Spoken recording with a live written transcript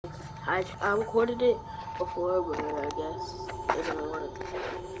I recorded it before, but I guess it didn't work.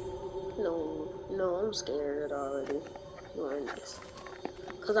 No, I'm scared already. Doing this.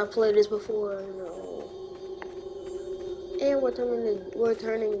 Cause I played this before, and we're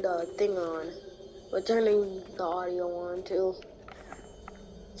turning the thing on. We're turning the audio on too.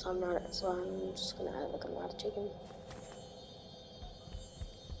 So I'm just gonna act like I'm not a chicken.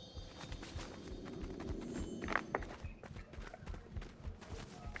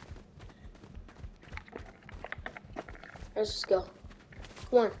 Let's just go.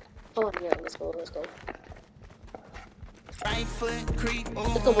 Come on. Yeah, let's go. Let's go. Right foot creep,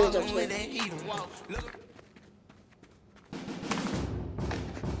 Let's go build up here.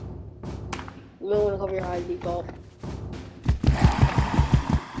 You might want to cover your eyes, default.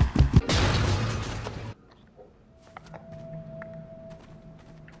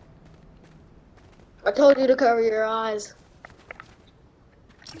 I told you to cover your eyes.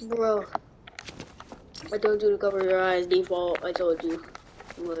 Bro. I told you to cover your eyes, default. I told you.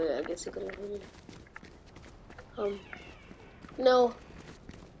 But I guess you couldn't hear me. No.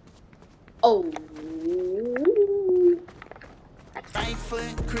 Oh. Right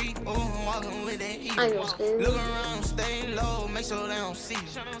foot creep, walking with that heat. I ain't scared. Look around, stay low, make sure they don't see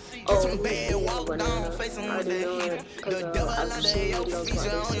you. Oh, Some bad walk down, face them with that heat. The devil out there, your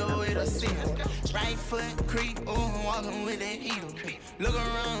feature on your way to see. Right foot creep, walking with that heat. Look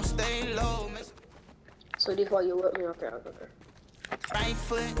around, stay low. So default, you with me? Okay. Right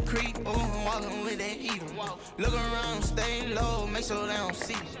foot creep, walking with that heat. Look around, stay low, make sure they don't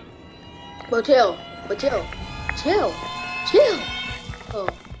see you. But chill. Oh.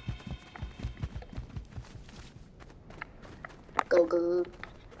 Go.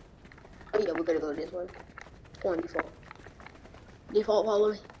 Oh yeah, we're gonna go this way. Come on, default. Default,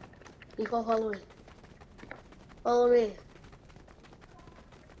 follow me. Follow me.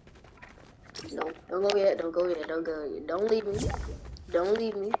 No, don't go yet. Don't go yet. Don't leave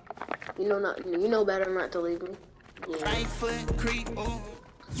me. You know better not to leave me. Yeah. Right foot creep,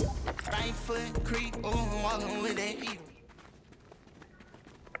 walking with that heat.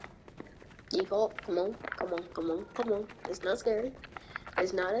 Default, come on. It's not scary.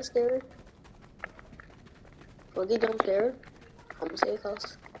 It's not as scary. Forget jump scared. I'm gonna say it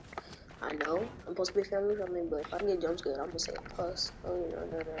cuss. I know I'm supposed to be family friendly, but if I get jump scared, I'm gonna say it cuss. Oh no.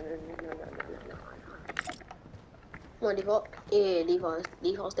 Come on, default. Yeah, default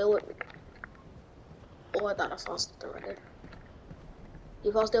still with me. Oh, I thought I saw something right there.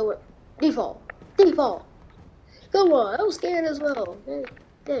 Default still with default. Come on, I was scared as well. Hey,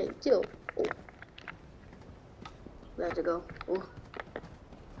 dang, chill. Oh. We have to go. Oh.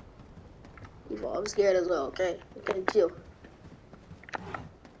 Default, I'm scared as well. Okay, chill.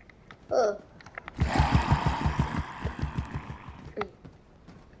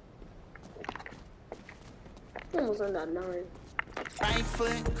 Almost on that 9. Right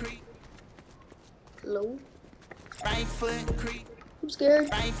foot creep. Low. Right foot creep. I'm scared.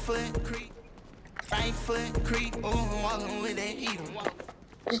 Right foot creep. Right foot creep. Walking with that heat.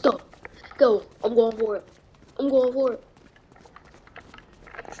 Just go. Go. I'm going for it. I'm going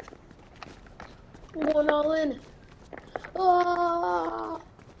all in. Ah!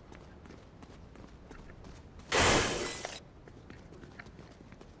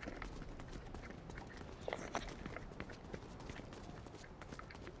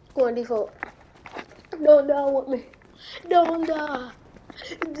 Go on, default. Don't die with me. Don't die.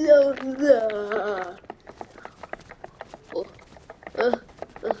 Oh.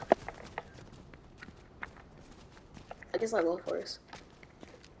 I guess I'll go first.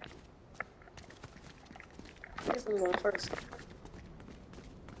 I guess I'm going first.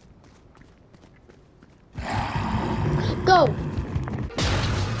 Go!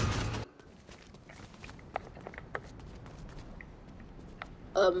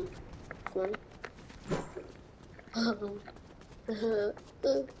 One.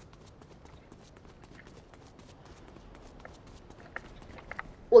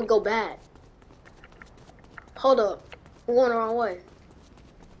 Would go bad. Hold up. We're going the wrong way.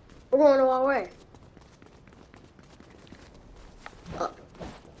 Come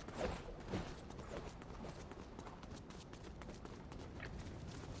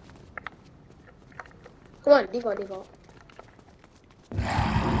on, default.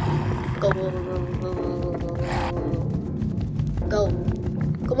 Go.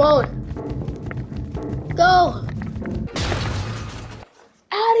 Come on. Go.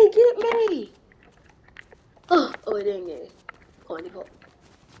 How'd he get me? Oh, it didn't get me. Come on, default.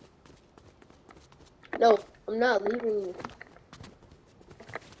 No, I'm not leaving you.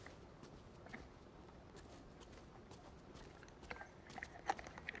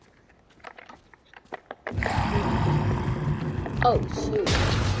 Oh shoot.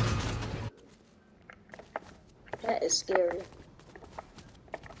 That is scary.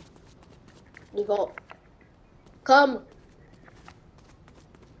 Default. Come.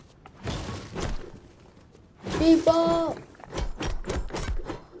 Default.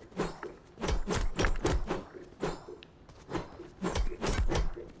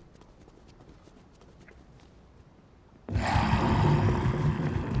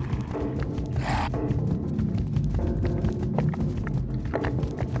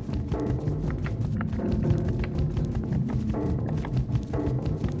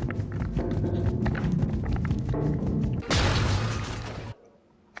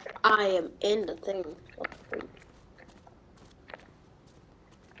 I am in the thing.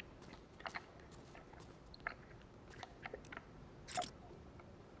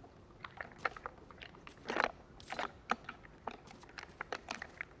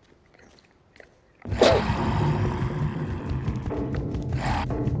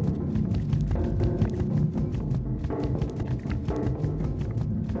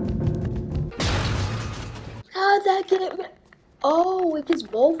 How'd that get me? Oh, it gets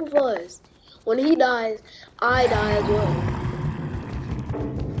both of us. When he dies, I die as well.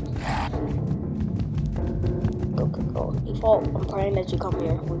 Go, go, go. Default, I'm praying that you come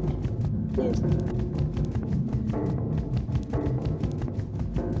here. Please.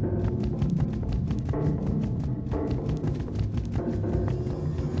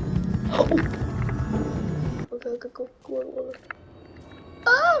 Okay, okay, go, go, go.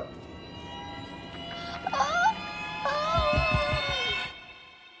 Oh! Oh!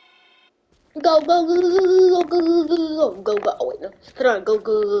 Go, go, go, go, go, go, go, go. Oh, wait, no. Hold on, go,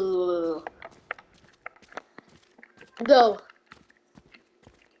 go, go, go. Go.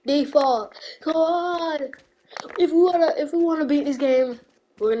 Default. Come on. If we wanna beat this game,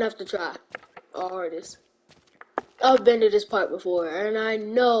 we're gonna have to try our hardest. I've been to this part before, and I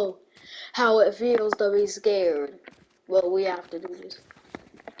know how it feels to be scared. But we have to do this.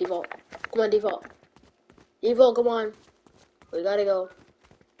 Default. Come on, default. Default, come on. We gotta go.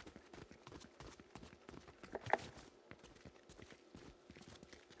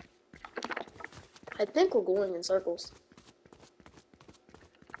 I think we're going in circles.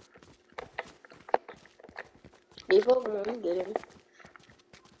 Default, come on, get him.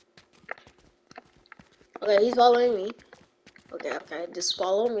 Okay, he's following me. Okay, okay, just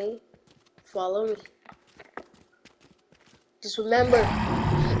follow me. Follow me. Just remember.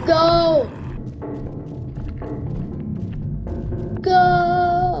 Go! Go!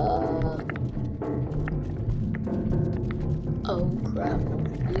 Oh crap.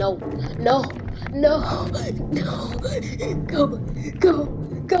 No, no, no, no. Go, go,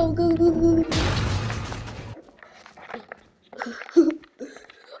 go, go, go, go.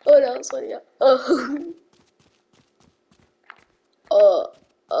 Oh, that was funny. Oh,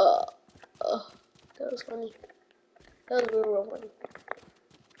 uh, uh, that was funny. That was real funny.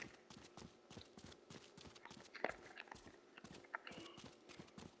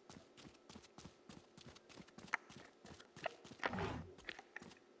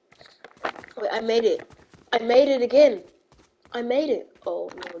 Wait, I made it. I made it again. I made it. Oh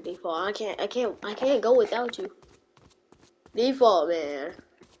no, default. I can't go without you. Default, man.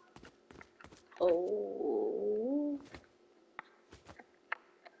 Oh.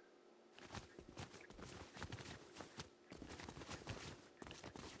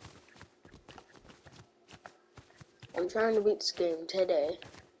 I'm trying to beat this game today.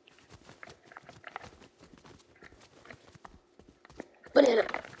 Banana.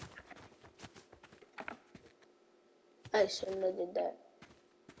 I shouldn't have did that.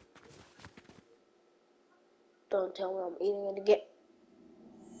 Don't tell me I'm eating it again.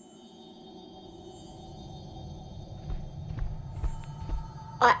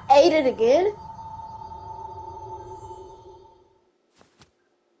 I ate it again?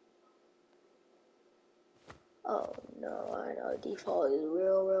 Oh no, I know default is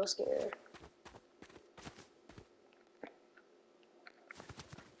real scared.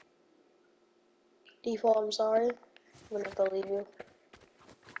 Default, I'm sorry. I'm gonna have to leave you.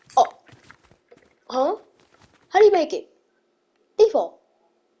 Oh. Huh? How do you make it? Default.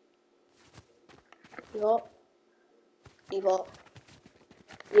 Default. Default.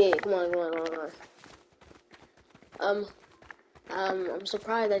 Yeah, come on, come on, come on, come on. I'm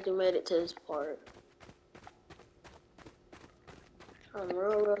surprised that you made it to this part. I'm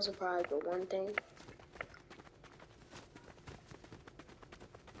real surprised with one thing.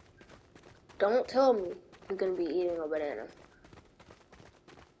 Don't tell me you're gonna be eating a banana.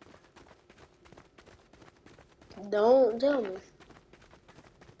 Don't tell me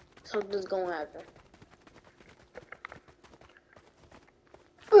something's gonna happen.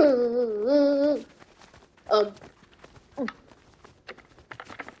 Go,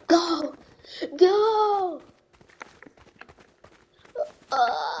 go, go.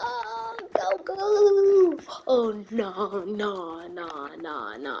 Oh no, no, no,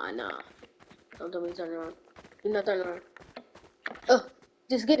 no, no, no. Don't tell me to turn around. You're not turning around.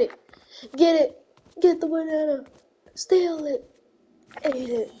 Just get it. Get it. Get the banana. Steal it. Ate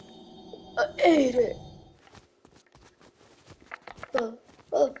it. Ate it.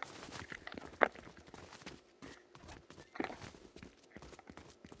 Oh.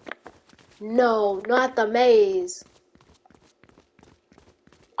 No, not the maze.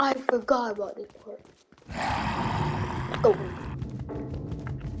 I forgot about this part. Go.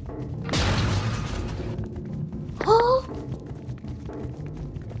 Huh?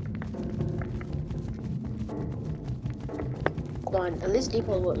 Come on, at least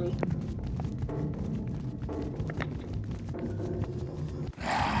default with me.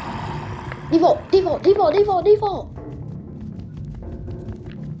 Default.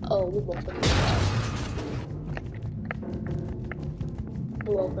 Oh, we both gonna get that.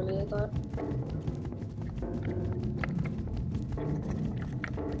 We both gonna get that.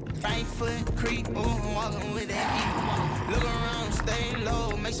 Right foot creep, walking with that heat. Look around, stay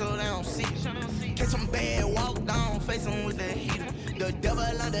low, make sure they don't see. Catch some bad, walk down, face them with that heat. The devil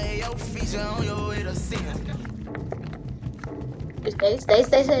under your feet, you're on your way to see him. Stay.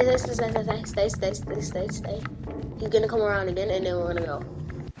 He's gonna come around again, and then we're gonna go.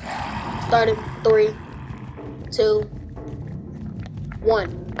 Started. 3, 2,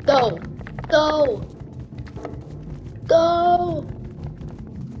 1. Go.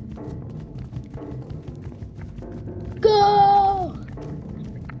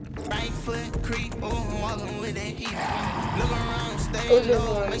 Right foot creep, walking with that heat. Look around, stay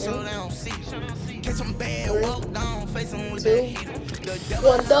low, make sure they don't see. Catch some bad, walk down, face them with that heat. The devil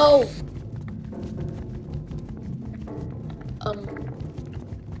 1, go.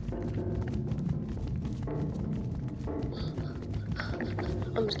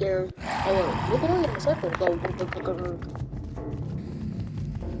 I'm scared. Oh, we're going in a circle. Go.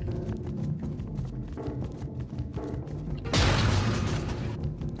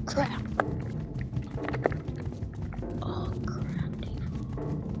 Crap. Oh, crap.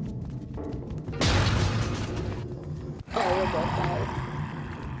 Oh, we're both died.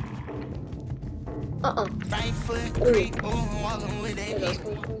 right foot creep, walking with that heat.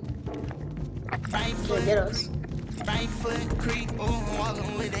 Right foot Get us. Right foot creep,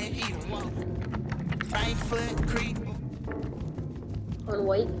 walking with that heat. Right foot creep. On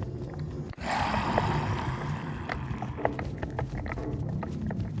wait.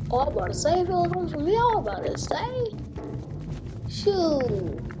 Oh, I'm about to say, if it was coming from me, I was about to say.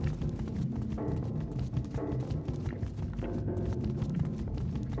 Shoot.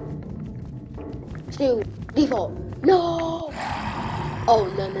 Default. No. Oh,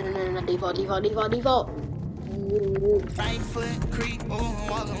 no. Default. Ooh. Right foot creep,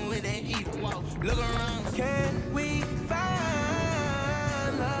 walking with that heat. Look around. Can we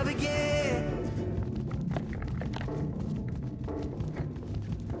find love again?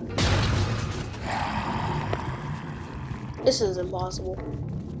 This is impossible.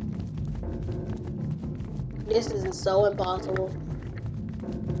 This is so impossible.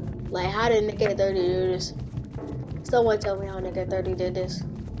 Like, how did Nick at 30 do this? Someone tell me how Nick at 30 did this.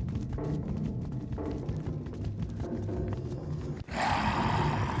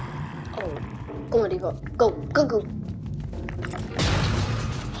 Oh, come on, Devo. Go.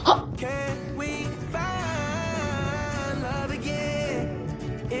 Huh. Can we find love again?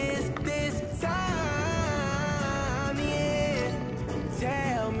 Is this time the end?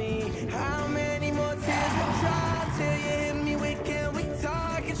 Tell me how many more tears will dry till you hit me with, can we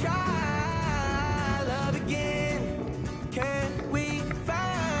talk and try love again? Can we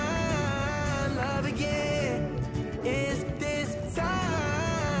find love again? Is this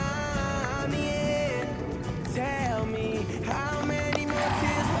time the end? Tell me how many more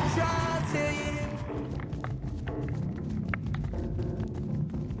tears will dry till you hit me.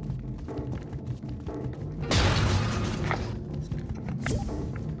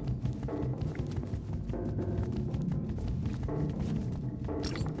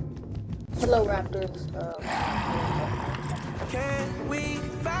 Hello, Raptors. Can we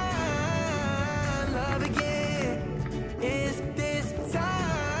find love again? Is this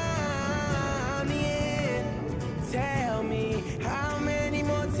time the end? Tell me how many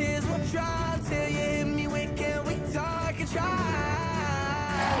more tears will dry till you hit me with, can we talk and try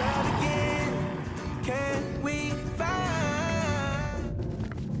love again? Can we find?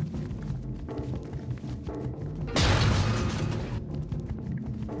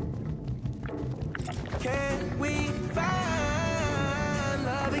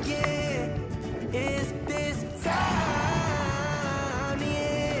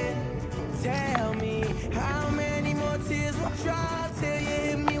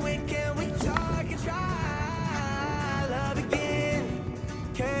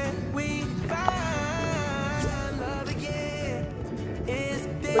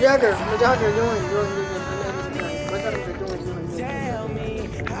 Majogger, join. Tell me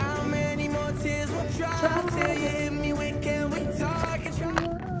how many more tears will drop till you hit me when can we talk and try?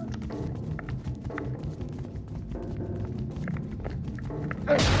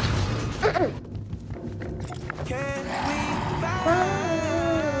 Can we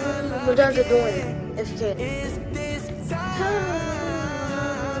find love Majogger, join. again? If you can. Is this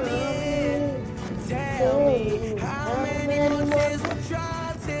time in? Tell me how many more tears will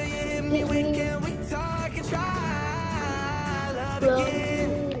drop till you hit me when can we talk and try love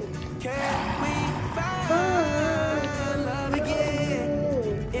again? Can we find love again?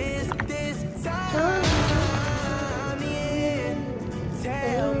 Is this time in?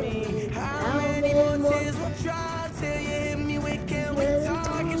 Tell me how many more tears will drop till you hit me when can we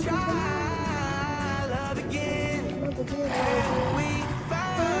talk and try love again? Can we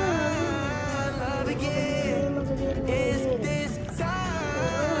find love again? Is this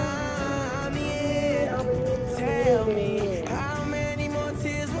time in? Tell me how many more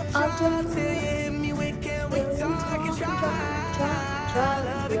tears will drop till you hit me when can we talk and try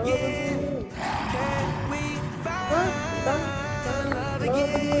love again? Can we find love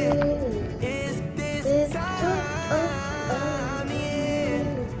again? Is this time in?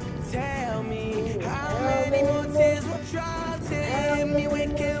 Tell me how many more tears will drop till you hit me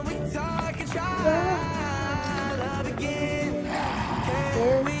when can we talk and try love again?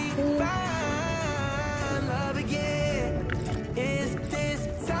 Can we find love again? Is this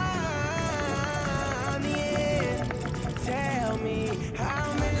time in? Tell me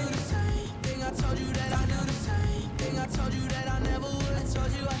how many thing I told you that I do the same thing I told you that I never would. I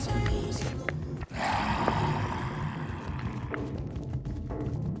told you I changed.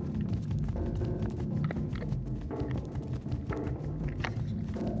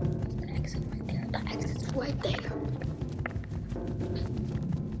 The exit's right there.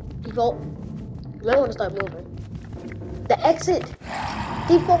 Default. You might want to start moving. The exit.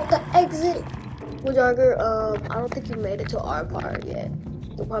 Default, the exit. Majogger, I don't think you made it to our part yet.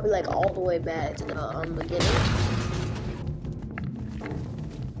 You're probably like all the way back to the beginning.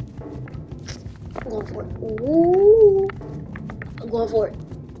 I'm going for it. Ooh. I'm going for it.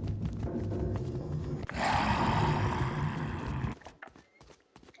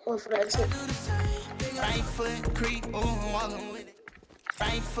 Going for the exit. Right foot creep, ooh, I'm walking with it.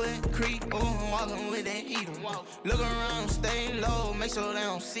 Right foot creep, ooh, I'm walking with that heater. Look around, stay low, make sure they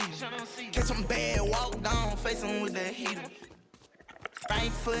don't see you. Catch them bad, walk down, face them with that heater.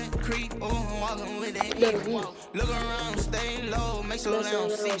 Right foot creep, ooh, I'm walking with that heater. Look around, stay low, make sure they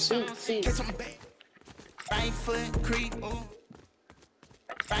don't see you. Catch them bad. Right foot creep, ooh.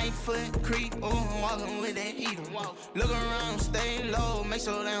 Right foot creep, ooh, I'm walking with that heater. Look around, stay low, make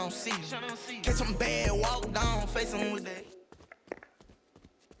sure they don't see you. Catch them bad, walk down, face them with that.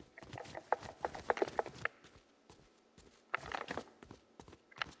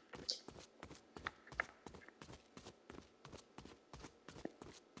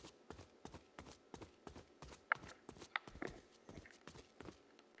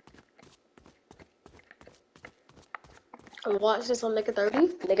 I watched this on Nigga 30.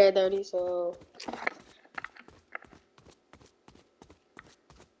 Nigga 30, so.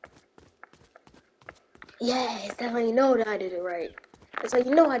 Yes, that's how you know that I did it right. That's how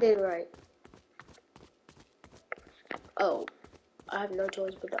you know I did it right. Oh, I have no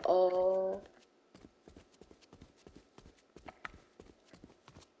choice but the oh.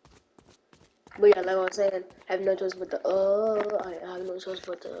 But yeah, like I was saying, I have no choice but the I have no choice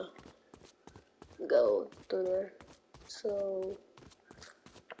but to go through there. So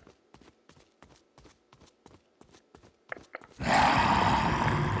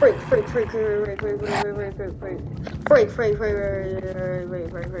freak.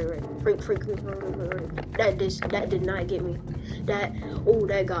 That did not get me. That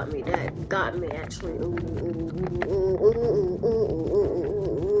got me. That got me actually.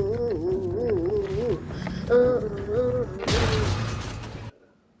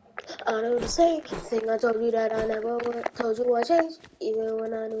 I know the same thing I told you that I never would. Told you I changed, even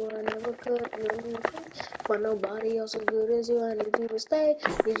when I knew I never could. But nobody else as good as you. I need you to stay.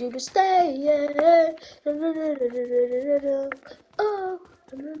 Need you to stay. Yeah. Oh.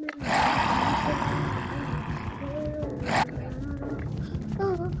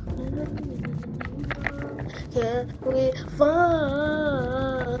 Can we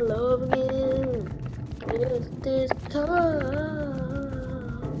find love again? If this time.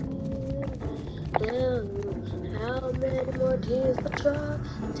 Tell you how many more tears I try.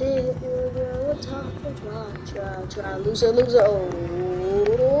 Take your girl, talk and try. Loser. Oh.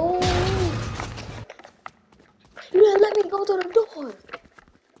 You didn't let me go to the door.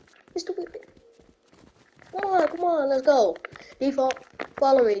 Come on, let's go. Default,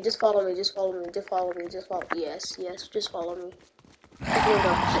 follow me. Just follow me. Just follow me. Just follow me. Just follow. Yes, yes. Just follow me.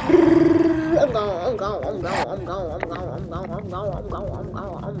 I'm gone. I'm gone. I'm gone. I'm gone. I'm gone. I'm gone. I'm gone. I'm gone. I'm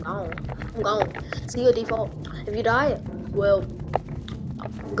gone. I'm gone. I'm gone. See you, Default. If you die, well,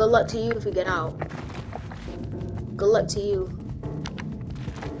 good luck to you if you get out. Good luck to you.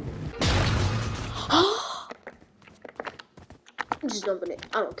 I'm just dumping it.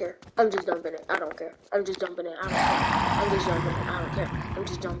 I don't care. I'm just dumping it. I don't care. I'm just dumping it. I don't care. I'm just dumping it. I don't care. I'm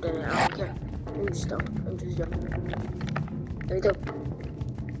just dumping it. I don't care. I'm just dumping. I'm just dumping it. There we go.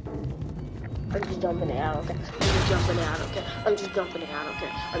 I'm just dumping it. I don't care. I'm just dumping it. I don't care. I'm just dumping it. I don't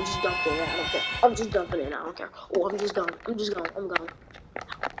care. I'm just dumping it. I don't care. I'm just dumping it. I don't care. Oh, I'm just gone. I'm just gone. I'm gone.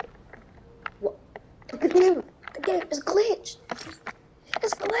 What? The game is glitched.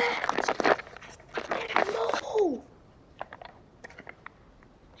 It's glitched. No.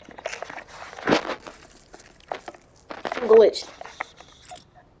 Glitched.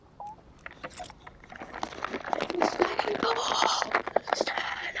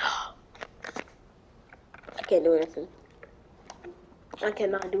 Stand up. I can't do anything. I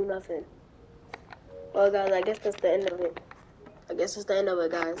cannot do nothing. Well, guys, I guess that's the end of it. I guess that's the end of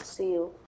it, guys. See you.